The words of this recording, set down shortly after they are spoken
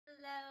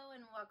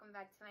welcome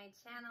back to my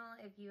channel.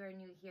 If you are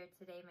new here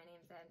today, my name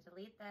is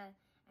Angelita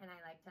and I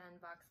like to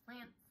unbox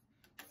plants.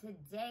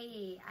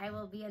 Today I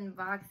will be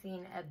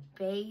unboxing a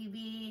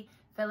baby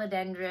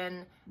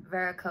Philodendron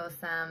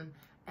verrucosum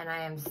and I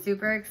am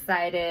super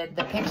excited.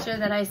 The picture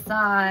that I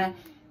saw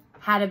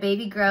had a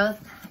baby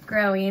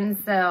growing,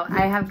 so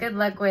I have good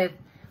luck with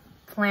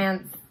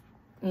plants,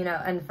 you know,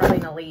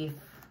 unfurling a leaf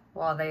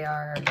while they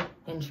are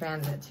in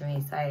transit to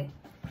me. So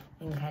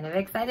I'm kind of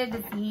excited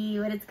to see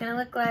what it's gonna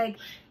look like.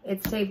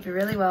 It's taped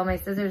really well. My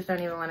scissors don't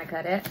even want to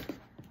cut it.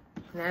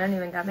 And I don't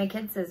even got my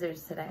kid's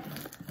scissors today.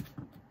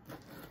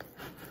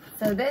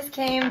 So this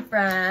came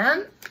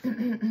from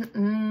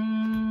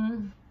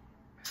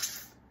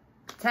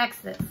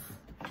Texas.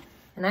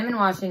 And I'm in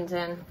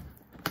Washington,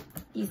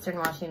 Eastern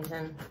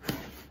Washington.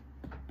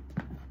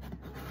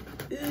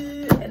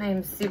 And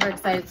I'm super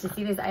excited to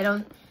see this. I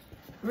don't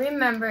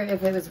remember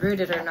if it was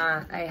rooted or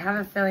not. I have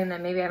a feeling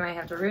that maybe I might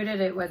have to root it.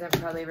 It wasn't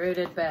probably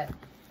rooted, but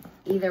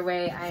either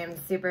way, I am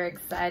super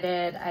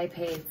excited. I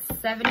paid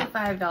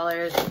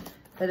 $75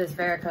 for this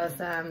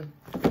verrucosum,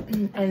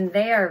 and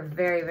they are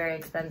very, very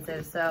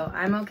expensive. So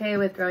I'm okay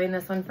with growing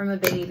this one from a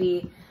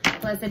baby.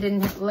 Plus, it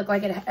didn't look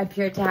like it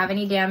appeared to have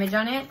any damage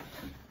on it,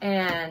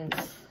 and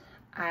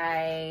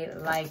I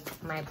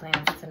like my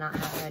plants to not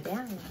have no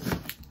damage.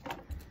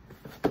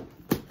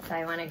 So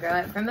I want to grow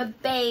it from a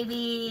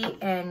baby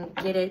and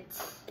get it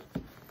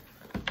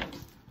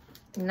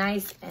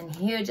nice and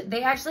huge.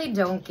 They actually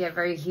don't get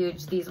very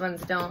huge. These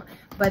ones don't,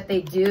 but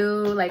they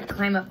do like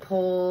climb up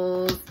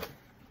poles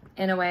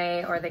in a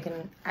way, or they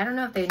can, I don't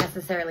know if they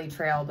necessarily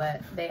trail,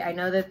 but I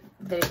know that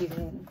if you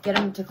can get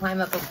them to climb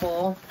up a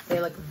pole,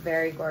 they look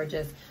very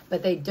gorgeous.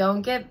 But they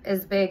don't get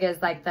as big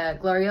as like the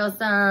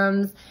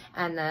gloriosums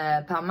and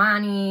the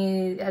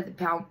palmanis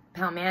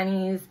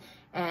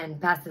and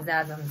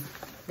pastisasums.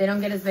 They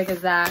don't get as big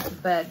as that,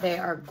 but they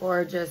are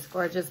gorgeous,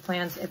 gorgeous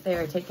plants if they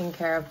are taken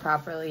care of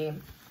properly.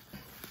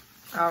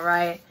 All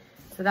right,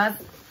 so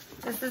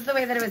this is the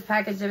way that it was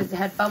packaged. It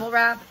had bubble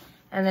wrap,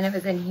 and then it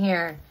was in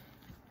here.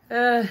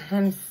 Ugh,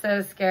 I'm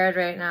so scared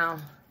right now.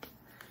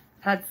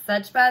 I've had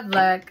such bad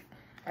luck.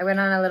 I went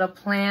on a little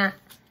plant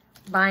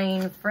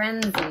buying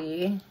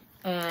frenzy,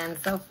 and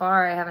so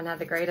far I haven't had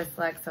the greatest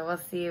luck, so we'll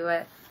see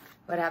what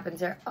happens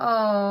here.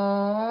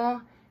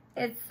 Oh,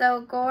 it's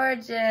so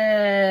gorgeous,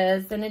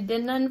 and it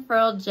didn't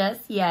unfurl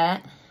just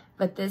yet,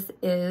 but this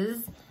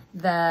is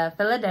the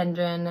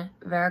Philodendron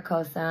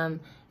verrucosum.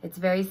 It's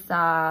very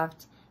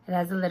soft. It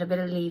has a little bit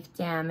of leaf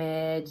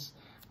damage.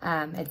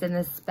 It's in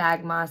the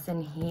spag moss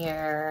in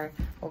here.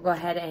 We'll go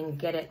ahead and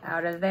get it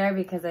out of there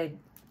because I'm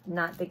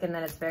not thinking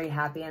that it's very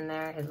happy in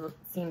there. It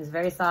seems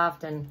very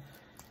soft, and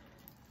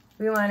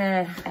we want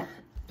to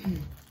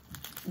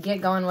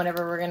get going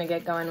whatever we're going to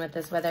get going with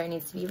this, whether it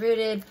needs to be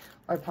rooted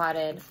or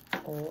potted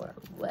or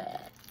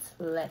what.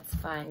 Let's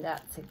find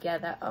out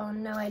together. Oh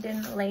no, I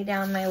didn't lay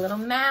down my little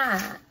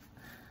mat.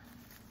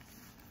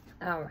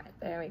 All right,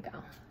 there we go.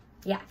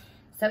 Yeah,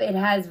 so it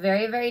has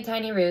very, very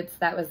tiny roots.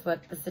 That was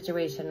what the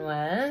situation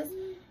was.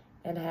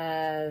 It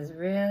has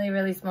really,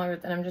 really small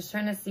roots, and I'm just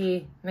trying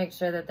to make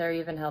sure that they're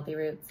even healthy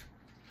roots.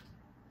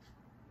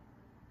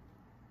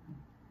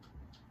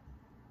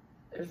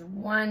 There's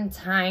one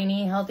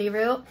tiny healthy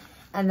root,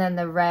 and then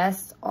the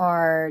rest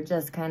are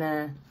just kind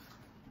of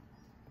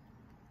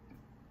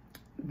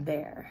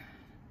there.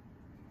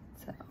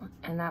 So,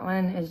 and that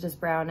one is just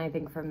brown, I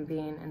think, from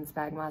being in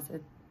spag moss.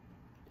 It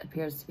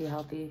appears to be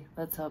healthy.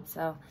 Let's hope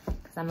so,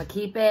 because I'm gonna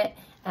keep it.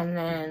 And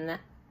then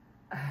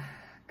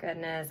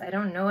goodness, I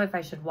don't know if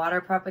I should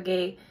water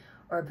propagate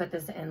or put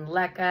this in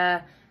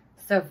leca.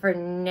 So for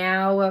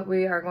now, what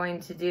we are going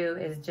to do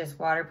is just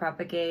water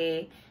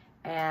propagate,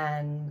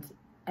 and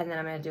then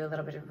I'm gonna do a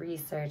little bit of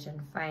research and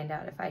find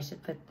out if I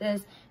should put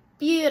this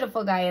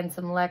beautiful guy in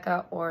some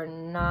leca or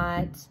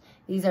not.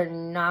 These are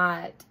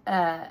not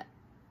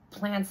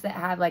plants that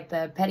have like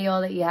the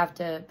petiole that you have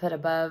to put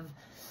above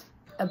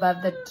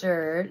the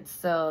dirt,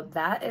 so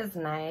that is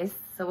nice.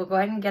 So we'll go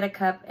ahead and get a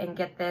cup and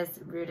get this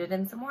rooted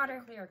in some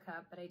water. Clear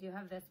cup, but I do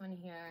have this one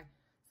here,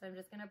 so I'm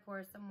just gonna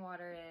pour some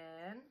water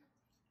in,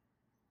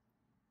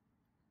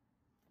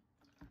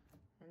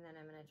 and then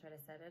I'm gonna try to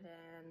set it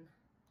in.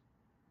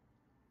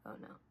 Oh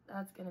no,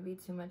 that's gonna be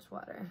too much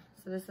water.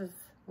 So this is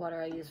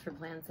water I use for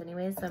plants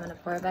anyway, so I'm gonna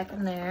pour it back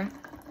in there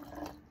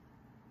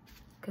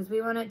because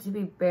we want it to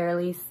be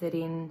barely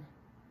sitting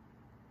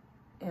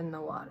in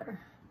the water.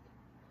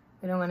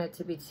 We don't want it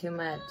to be too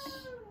much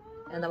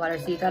in the water,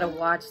 so you gotta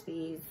watch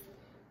these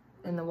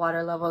in the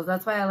water levels.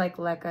 That's why I like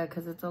leca,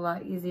 because it's a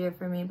lot easier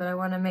for me, but I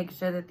wanna make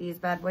sure that these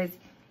bad boys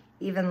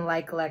even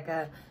like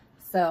leca.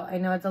 So I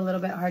know it's a little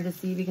bit hard to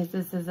see because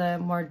this is a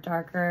more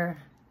darker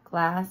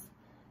glass,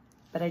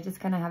 but I just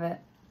kind of have it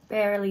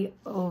barely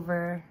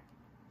over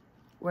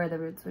where the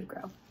roots would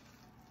grow.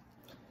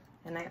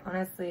 And I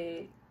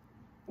honestly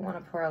want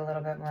to pour a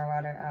little bit more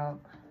water out.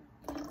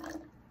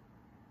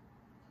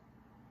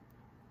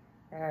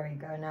 There we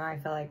go. Now I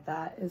feel like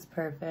that is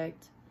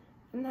perfect.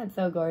 Isn't that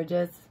so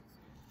gorgeous?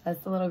 That's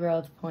the little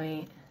growth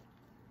point.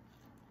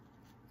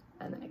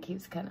 And then it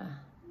keeps kind of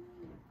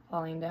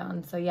falling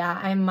down. So yeah,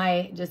 I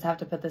might just have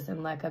to put this in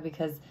leca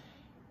because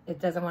it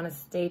doesn't want to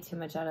stay too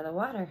much out of the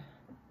water.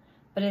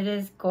 But it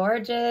is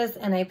gorgeous,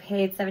 and I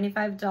paid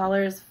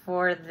 $75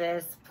 for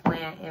this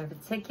plant in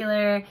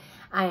particular.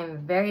 I am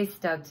very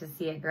stoked to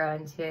see it grow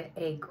into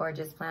a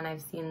gorgeous plant.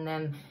 I've seen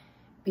them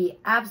be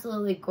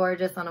absolutely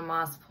gorgeous on a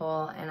moss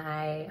pole, and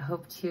I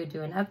hope to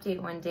do an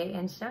update one day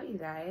and show you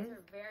guys. They're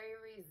very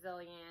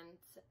resilient.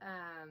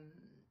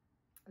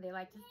 They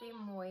like to stay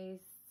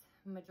moist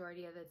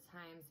majority of the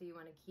time, so you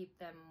want to keep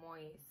them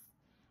moist.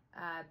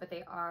 But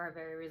they are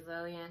very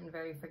resilient and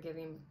very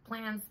forgiving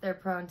plants. They're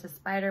prone to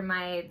spider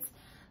mites.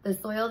 The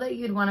soil that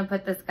you'd want to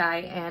put this guy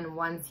in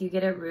once you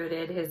get it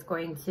rooted is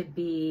going to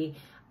be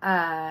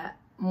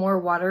more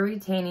water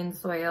retaining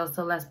soil,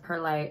 so less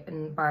perlite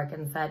and bark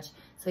and such.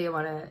 So you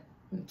want to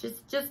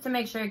just to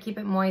make sure keep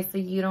it moist so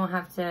you don't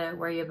have to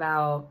worry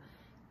about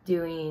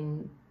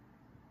doing,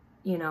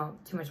 you know,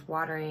 too much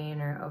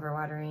watering or over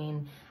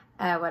watering.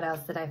 What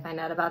else did I find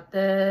out about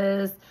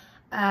this?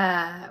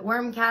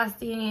 Worm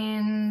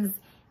castings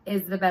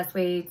is the best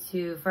way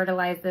to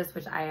fertilize this,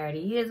 which I already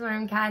use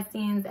worm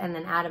castings, and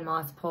then add a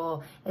moss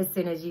pole as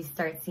soon as you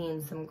start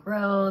seeing some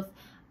growth.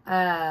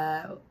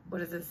 What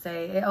does it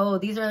say? Oh,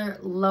 these are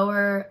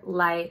lower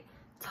light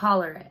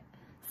tolerant.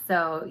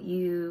 So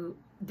you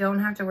don't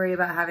have to worry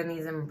about having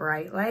these in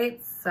bright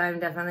lights. So I'm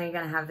definitely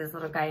gonna have this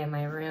little guy in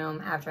my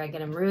room after I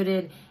get him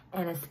rooted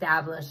and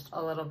established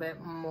a little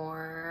bit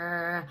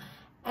more.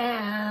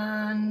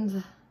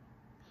 And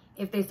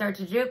if they start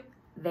to droop,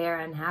 they're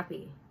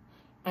unhappy.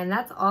 And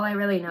that's all I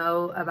really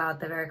know about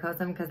the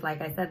verrucosum, because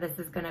like I said, this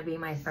is gonna be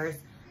my first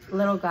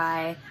little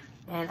guy,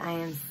 and I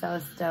am so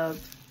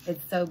stoked.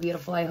 It's so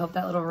beautiful. I hope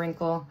that little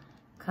wrinkle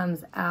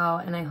comes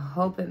out, and I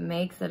hope it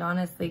makes it,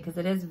 honestly, because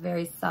it is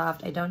very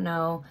soft. I don't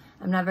know.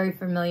 I'm not very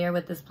familiar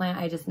with this plant.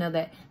 I just know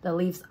that the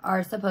leaves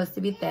are supposed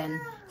to be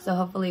thin, so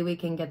hopefully we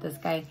can get this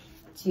guy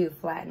to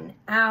flatten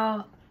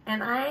out.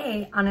 And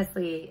I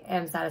honestly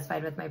am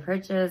satisfied with my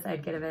purchase.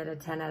 I'd give it a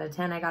 10 out of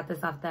 10. I got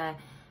this off the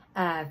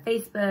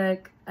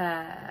Facebook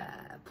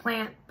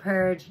Plant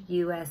Purge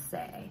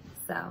USA.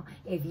 So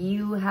if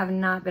you have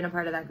not been a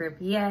part of that group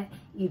yet,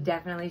 you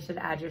definitely should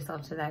add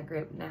yourself to that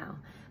group now.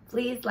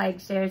 Please like,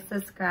 share,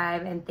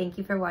 subscribe, and thank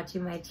you for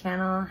watching my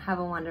channel. Have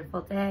a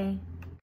wonderful day.